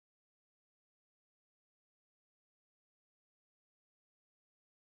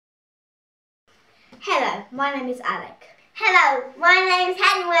Hello, my name is Alec. Hello, my name is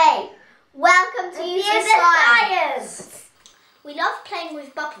Henry. Welcome to Use the Science. We love playing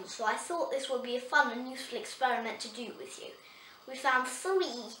with bubbles, so I thought this would be a fun and useful experiment to do with you. We found 3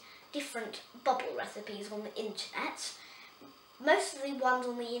 different bubble recipes on the internet. Most of the ones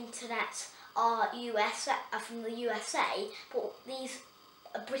on the internet are from the USA, but these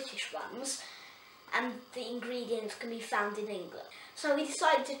are British ones, and the ingredients can be found in England. So we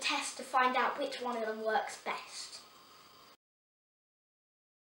decided to test to find out which one of them works best.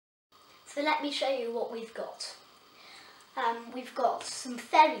 So let me show you what we've got. We've got some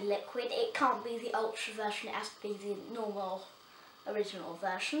fairy liquid. It can't be the ultra version, it has to be the normal original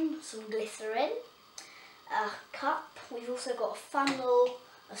version. Some glycerin, a cup. We've also got a funnel,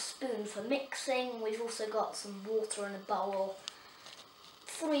 a spoon for mixing. We've also got some water in a bowl,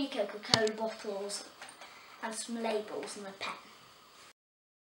 3 Coca-Cola bottles and some labels and a pen.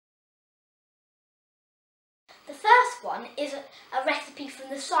 The first one is a recipe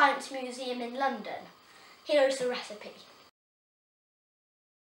from the Science Museum in London. Here is the recipe.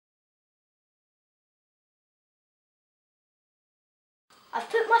 I've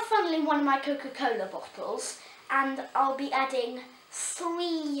put my funnel in one of my Coca-Cola bottles and I'll be adding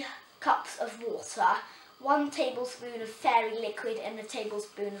 3 cups of water, 1 tablespoon of fairy liquid and a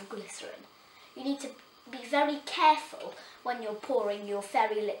tablespoon of glycerin. You need to be very careful when you're pouring your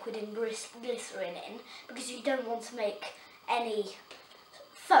fairy liquid and glycerin in, because you don't want to make any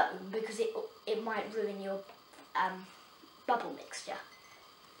foam, because it might ruin your bubble mixture.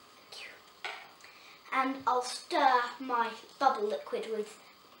 And I'll stir my bubble liquid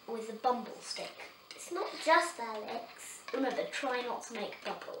with a bumble stick. It's not just Alex. Remember, try not to make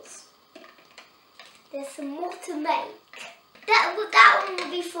bubbles. There's some more to make. That one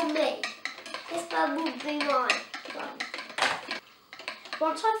will be for me. This one will be mine.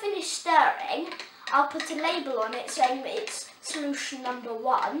 Once I finish stirring, I'll put a label on it saying that it's solution number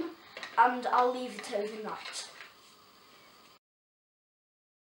 1, and I'll leave it overnight.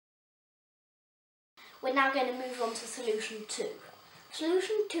 We're now going to move on to solution 2.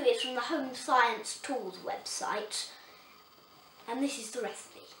 Solution 2 is from the Home Science Tools website, and this is the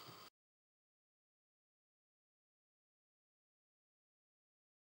recipe.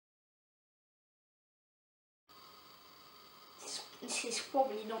 This is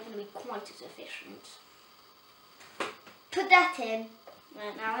probably not going to be quite as efficient. Put that in.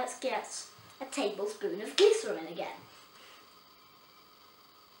 Right, now let's get a tablespoon of glycerin again.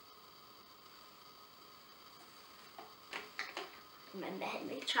 Remember,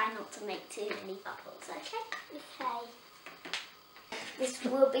 Henry, try not to make too many bubbles, okay? Okay. This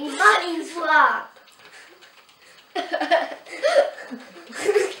will be Mummy's one.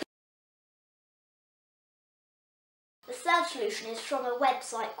 The third solution is from a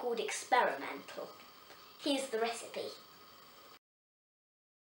website called Experimental. Here's the recipe.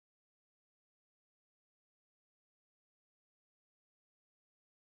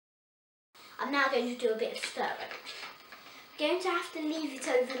 I'm now going to do a bit of stirring. I'm going to have to leave it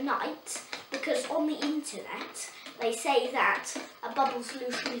overnight because on the internet they say that a bubble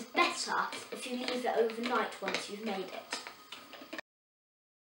solution is better if you leave it overnight once you've made it.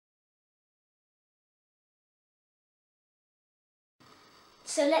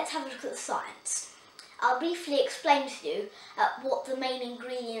 So let's have a look at the science. I'll briefly explain to you what the main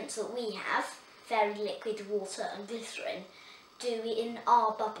ingredients that we have, fairy liquid, water and glycerin, do in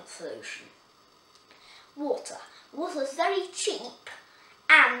our bubble solution. Water. Water is very cheap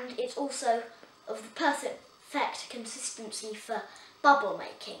and it's also of the perfect consistency for bubble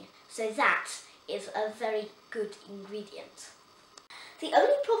making, so that is a very good ingredient. The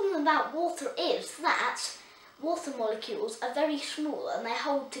only problem about water is that water molecules are very small and they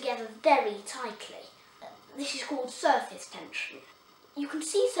hold together very tightly. This is called surface tension. You can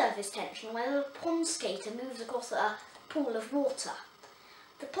see surface tension when a pond skater moves across a pool of water.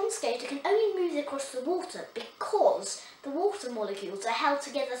 The pond skater can only move across the water because the water molecules are held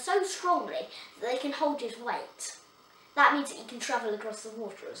together so strongly that they can hold his weight. That means that he can travel across the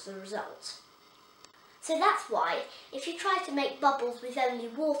water as a result. So that's why, if you try to make bubbles with only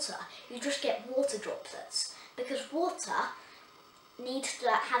water, you just get water droplets, because water needs to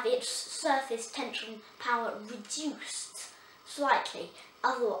have its surface tension power reduced slightly,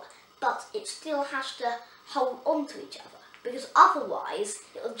 but it still has to hold on to each other, because otherwise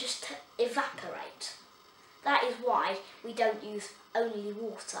it will just evaporate. That is why we don't use only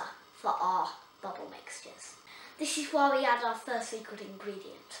water for our bubble mixtures. This is why we add our first secret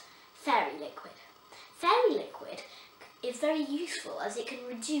ingredient, fairy liquid. Fairy liquid is very useful as it can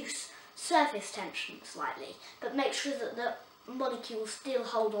reduce surface tension slightly, but make sure that the molecules still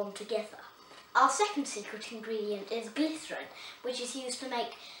hold on together. Our second secret ingredient is glycerin, which is used to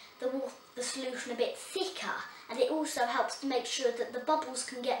make the solution a bit thicker, and it also helps to make sure that the bubbles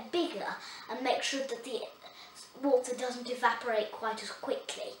can get bigger and make sure that the water doesn't evaporate quite as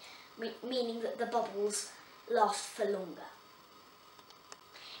quickly, meaning that the bubbles last for longer.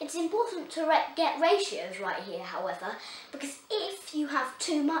 It's important to get ratios right here, however, because if you have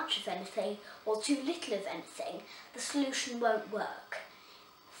too much of anything or too little of anything, the solution won't work.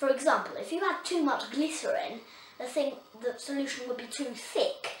 For example, if you had too much glycerin, the solution would be too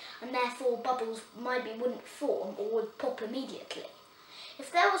thick and therefore bubbles wouldn't form or would pop immediately.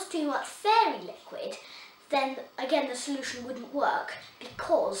 If there was too much fairy liquid, then again the solution wouldn't work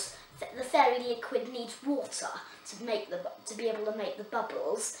because the fairy liquid needs water to be able to make the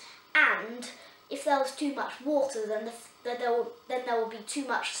bubbles, and if there was too much water, then there will be too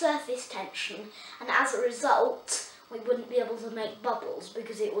much surface tension, and as a result we wouldn't be able to make bubbles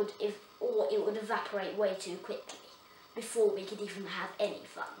because it would evaporate way too quickly before we could even have any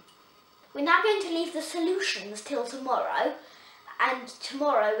fun. We're now going to leave the solutions till tomorrow, and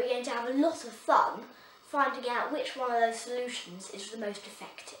tomorrow we're going to have a lot of fun finding out which one of those solutions is the most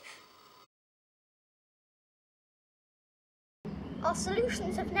effective. Our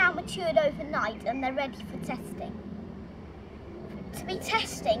solutions have now matured overnight and they're ready for testing. To be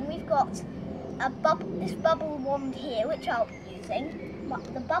testing, we've got this bubble wand here, which I'll be using.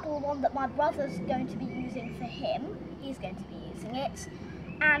 The bubble wand that my brother's going to be using for him, he's going to be using it.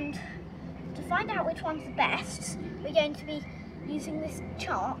 And to find out which one's the best, we're going to be using this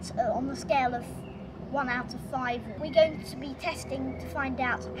chart on the scale of 1 out of 5. We're going to be testing to find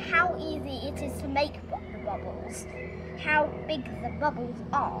out how easy it is to make the bubbles, how big the bubbles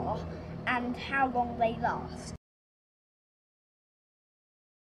are, and how long they last.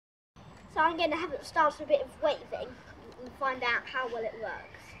 So I'm going to have it start a bit of waving and find out how well it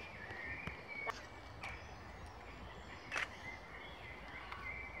works.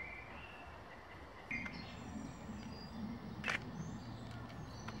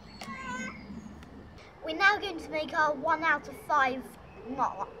 We're now going to make our 1 out of 5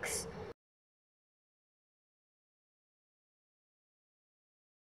 marks.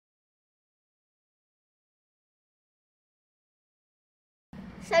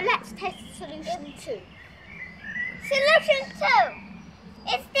 So let's test solution 2. Solution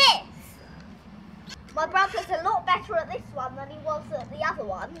 2 is this. My brother's a lot better at this one than he was at the other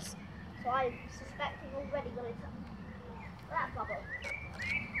ones, so I'm suspecting already got it up. That bubble.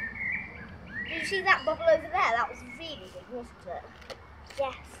 Did you see that bubble over there? That was really big, wasn't it?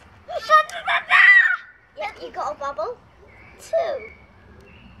 Yes. Yep, you got a bubble. 2.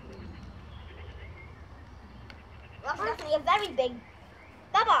 That's definitely a very big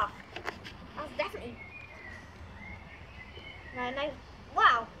bubble. That's definitely... No.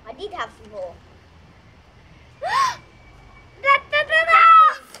 Wow, I did have some more.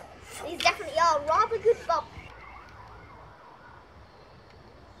 These definitely are rather good bubbles.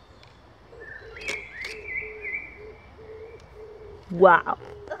 Wow.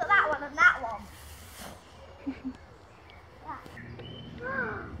 Look at that one and that one.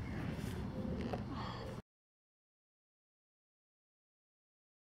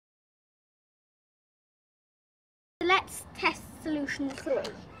 Let's test solution 3.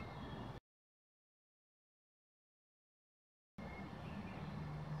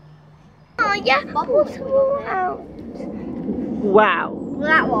 Oh yeah, bubbles all out. Wow.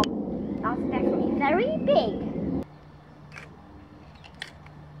 That one. That's definitely very big.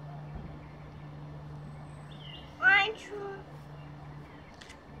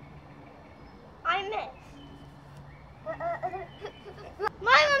 I missed.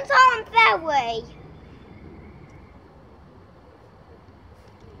 My ones aren't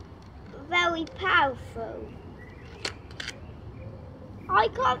very powerful. I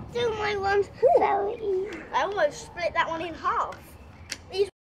can't do my ones very easy. I almost split that one in half.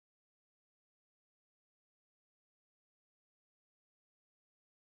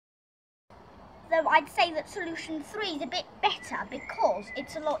 Though I'd say that solution 3 is a bit better because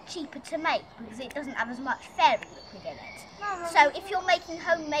it's a lot cheaper to make because it doesn't have as much fairy liquid in it. So if you're making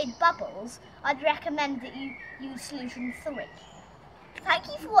homemade bubbles, I'd recommend that you use solution 3. Thank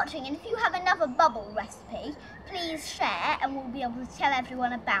you for watching, and if you have another bubble recipe, please share and we'll be able to tell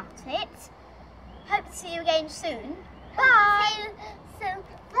everyone about it. Hope to see you again soon. Bye!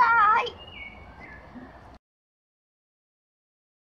 Bye!